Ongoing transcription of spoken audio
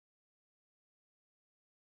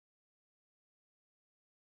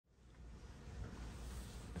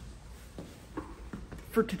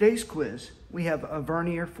For today's quiz, we have a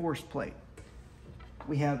vernier force plate.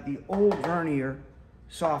 We have the old vernier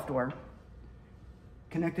software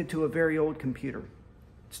connected to a very old computer.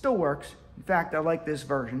 It still works. In fact, I like this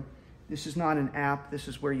version. This is not an app. This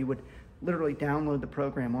is where you would literally download the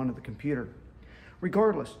program onto the computer.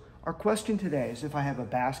 Regardless, our question today is if I have a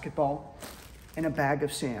basketball and a bag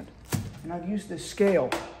of sand, and I've used this scale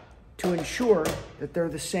to ensure that they're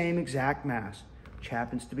the same exact mass, which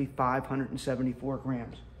happens to be 574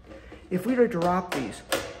 grams. If we were to drop these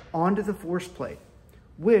onto the force plate,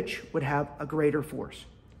 which would have a greater force?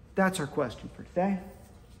 That's our question for today.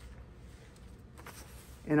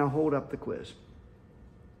 And I'll hold up the quiz.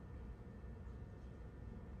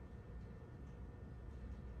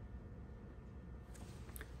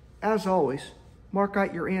 As always, mark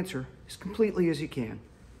out your answer as completely as you can,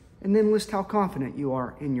 and then list how confident you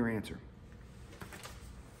are in your answer.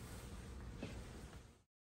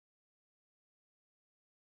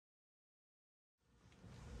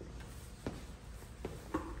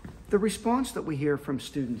 The response that we hear from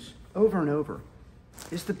students over and over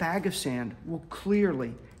is the bag of sand will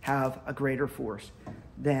clearly have a greater force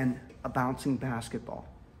than a bouncing basketball.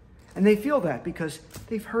 And they feel that because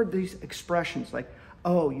they've heard these expressions like,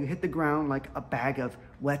 oh, you hit the ground like a bag of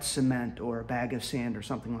wet cement or a bag of sand or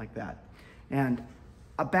something like that. And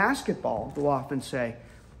a basketball, they'll often say,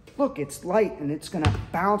 look, it's light and it's gonna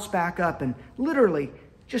bounce back up and literally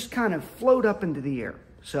just kind of float up into the air.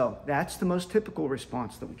 So that's the most typical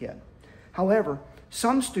response that we get. However,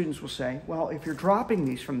 some students will say, well, if you're dropping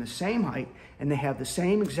these from the same height and they have the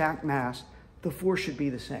same exact mass, the force should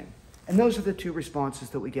be the same. And those are the two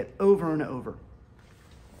responses that we get over and over.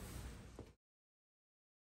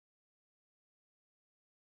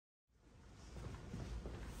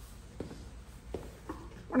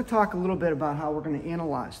 I want to talk a little bit about how we're going to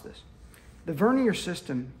analyze this. The vernier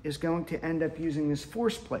system is going to end up using this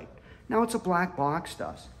force plate. Now it's a black box to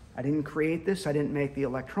us. I didn't create this, I didn't make the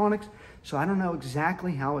electronics, so I don't know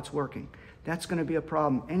exactly how it's working. That's going to be a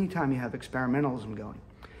problem anytime you have experimentalism going.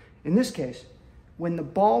 In this case, when the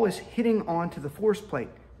ball is hitting onto the force plate,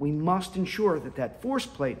 we must ensure that that force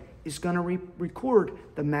plate is going to record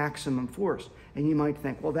the maximum force. And you might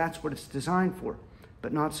think, well, that's what it's designed for,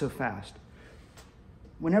 but not so fast.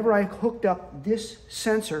 Whenever I hooked up this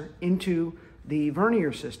sensor into the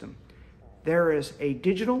vernier system, there is a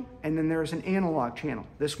digital and then there is an analog channel.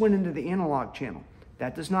 This went into the analog channel.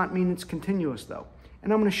 That does not mean it's continuous though.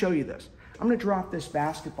 And I'm going to show you this. I'm going to drop this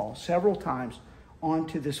basketball several times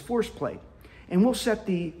onto this force plate. And we'll set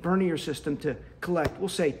the vernier system to collect, we'll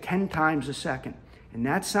say 10 times a second. And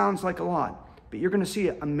that sounds like a lot, but you're going to see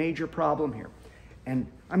a major problem here. And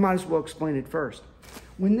I might as well explain it first.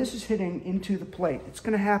 When this is hitting into the plate, it's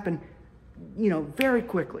going to happen, very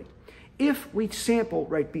quickly. If we sample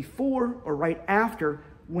right before or right after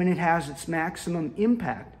when it has its maximum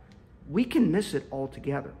impact, we can miss it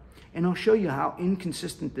altogether. And I'll show you how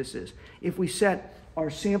inconsistent this is. If we set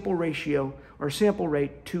our sample ratio or sample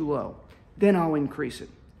rate too low, then I'll increase it.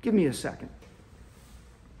 Give me a second.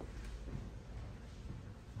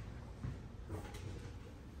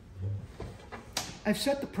 I've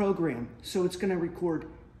set the program so it's going to record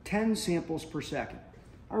 10 samples per second.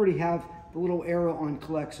 I already have the little arrow on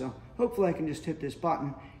collect, so hopefully I can just hit this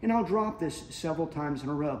button, and I'll drop this several times in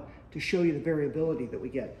a row to show you the variability that we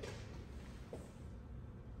get.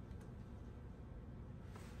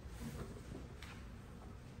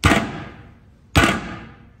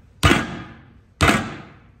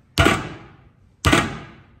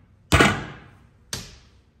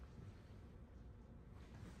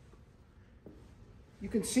 You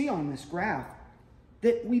can see on this graph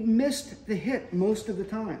that we missed the hit most of the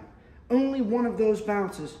time. Only one of those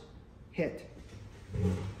bounces hit.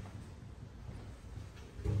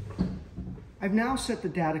 I've now set the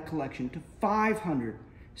data collection to 500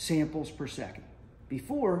 samples per second.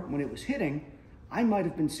 Before, when it was hitting, I might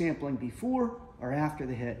have been sampling before or after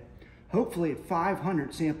the hit. Hopefully at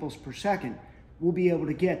 500 samples per second, we'll be able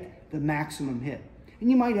to get the maximum hit.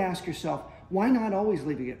 And you might ask yourself, why not always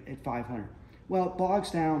leave it at 500? Well, it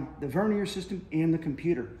bogs down the vernier system and the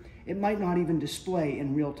computer. It might not even display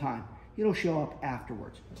in real time. It'll show up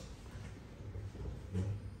afterwards.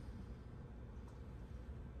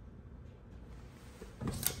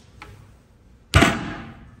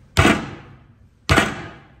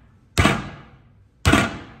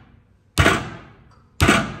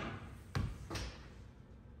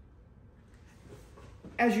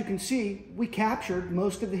 As you can see, we captured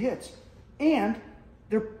most of the hits, and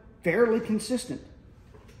they're fairly consistent.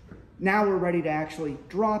 Now we're ready to actually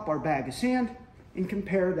drop our bag of sand and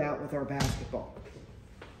compare that with our basketball.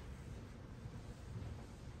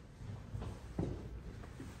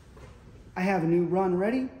 I have a new run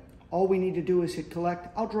ready. All we need to do is hit collect.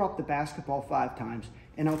 I'll drop the basketball 5 times,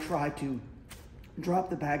 and I'll try to drop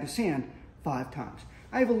the bag of sand 5 times.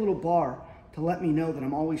 I have a little bar to let me know that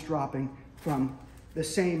I'm always dropping from the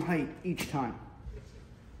same height each time.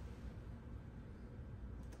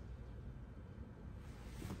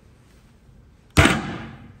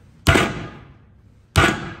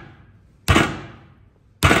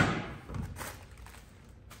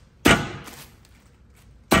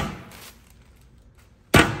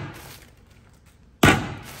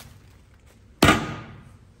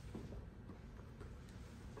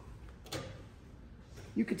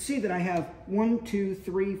 You can see that I have 1, 2,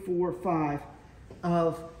 3, 4, 5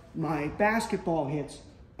 of my basketball hits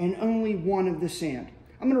and only 1 of the sand.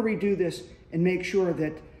 I'm going to redo this and make sure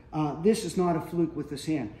that this is not a fluke with the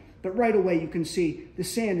sand. But right away you can see the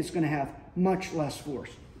sand is going to have much less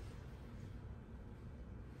force.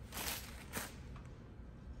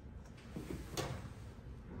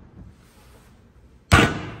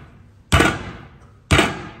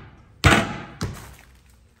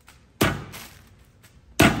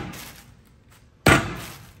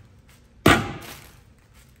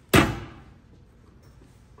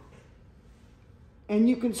 And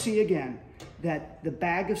you can see again that the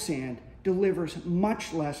bag of sand delivers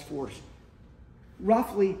much less force,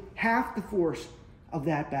 roughly half the force of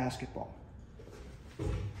that basketball.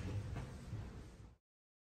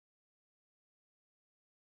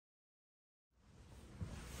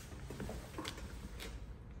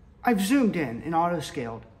 I've zoomed in and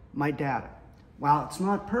auto-scaled my data. While it's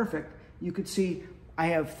not perfect, you could see I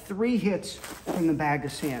have 3 hits from the bag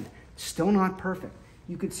of sand. It's still not perfect.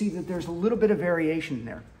 You could see that there's a little bit of variation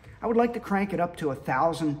there. I would like to crank it up to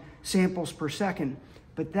 1,000 samples per second,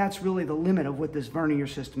 but that's really the limit of what this vernier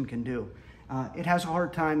system can do. It has a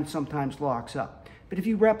hard time and sometimes locks up. But if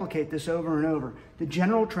you replicate this over and over, the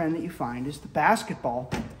general trend that you find is the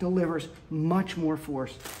basketball delivers much more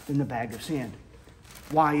force than the bag of sand.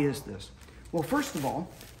 Why is this? Well, first of all,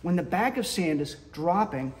 when the bag of sand is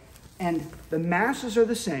dropping and the masses are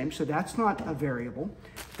the same, so that's not a variable,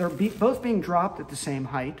 they're both being dropped at the same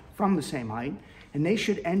height, from the same height, and they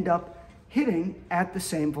should end up hitting at the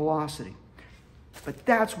same velocity. But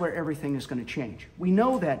that's where everything is going to change. We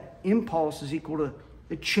know that impulse is equal to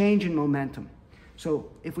the change in momentum. So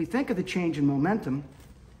if we think of the change in momentum,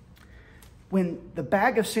 when the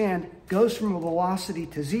bag of sand goes from a velocity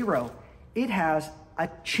to 0, it has a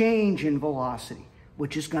change in velocity,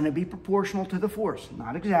 which is going to be proportional to the force.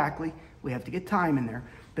 Not exactly, we have to get time in there,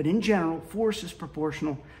 but in general, force is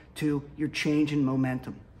proportional to your change in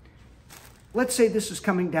momentum. Let's say this is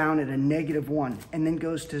coming down at a -1 and then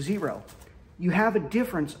goes to 0. You have a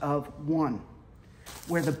difference of 1,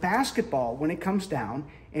 where the basketball, when it comes down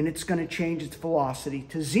and it's going to change its velocity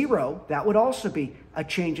to 0, that would also be a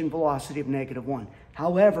change in velocity of -1.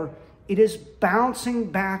 However, it is bouncing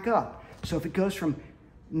back up. So if it goes from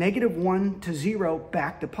 -1 to 0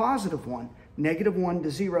 back to +1, -1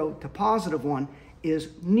 to 0 to +1 is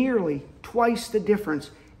nearly twice the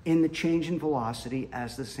difference in the change in velocity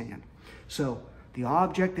as the sand. So the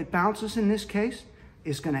object that bounces in this case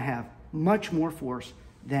is going to have much more force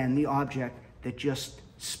than the object that just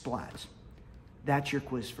splats. That's your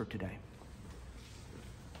quiz for today.